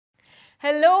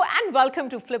Hello and welcome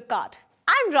to Flipkart.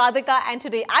 I'm Radhika and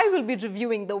today I will be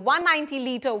reviewing the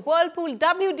 190-litre Whirlpool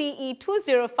WDE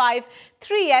 205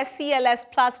 3S CLS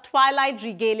Plus Twilight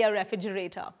Regalia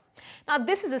refrigerator. Now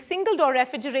this is a single-door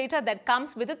refrigerator that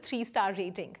comes with a 3-star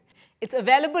rating. It's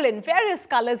available in various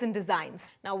colors and designs.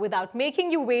 Now without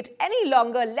making you wait any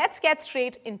longer, let's get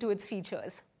straight into its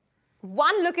features.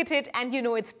 One look at it and you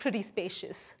know it's pretty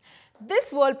spacious.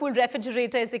 This Whirlpool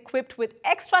refrigerator is equipped with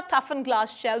extra toughened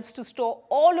glass shelves to store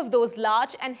all of those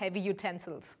large and heavy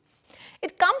utensils.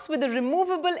 It comes with a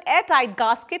removable airtight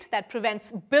gasket that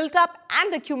prevents built-up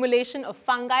and accumulation of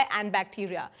fungi and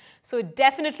bacteria. So it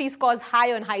definitely scores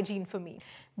high on hygiene for me.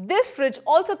 This fridge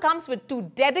also comes with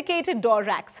 2 dedicated door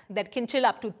racks that can chill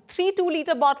up to 3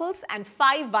 2-litre bottles and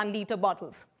 5 1-litre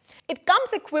bottles. It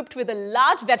comes equipped with a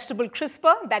large vegetable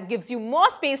crisper that gives you more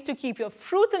space to keep your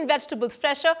fruits and vegetables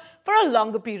fresher for a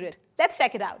longer period. Let's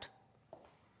check it out.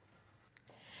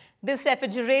 This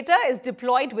refrigerator is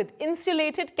deployed with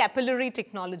insulated capillary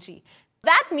technology.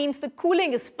 That means the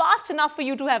cooling is fast enough for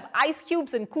you to have ice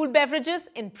cubes and cool beverages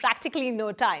in practically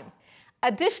no time.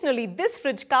 Additionally, this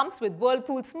fridge comes with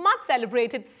Whirlpool's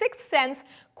much-celebrated 6th Sense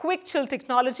quick chill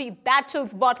technology that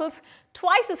chills bottles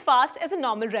twice as fast as a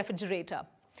normal refrigerator.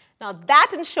 Now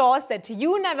that ensures that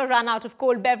you never run out of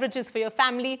cold beverages for your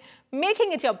family,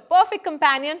 making it your perfect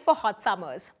companion for hot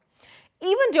summers.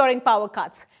 Even during power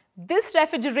cuts, this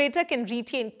refrigerator can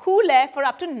retain cool air for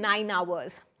up to 9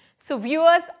 hours. So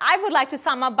viewers, I would like to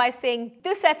sum up by saying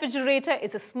this refrigerator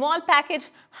is a small package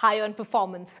high on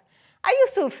performance. Are you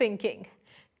still thinking?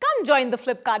 Come join the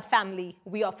Flipkart family.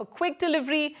 We offer quick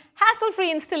delivery, hassle-free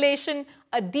installation,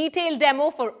 a detailed demo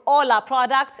for all our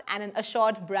products and an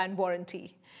assured brand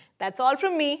warranty. That's all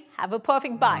from me. Have a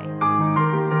perfect buy.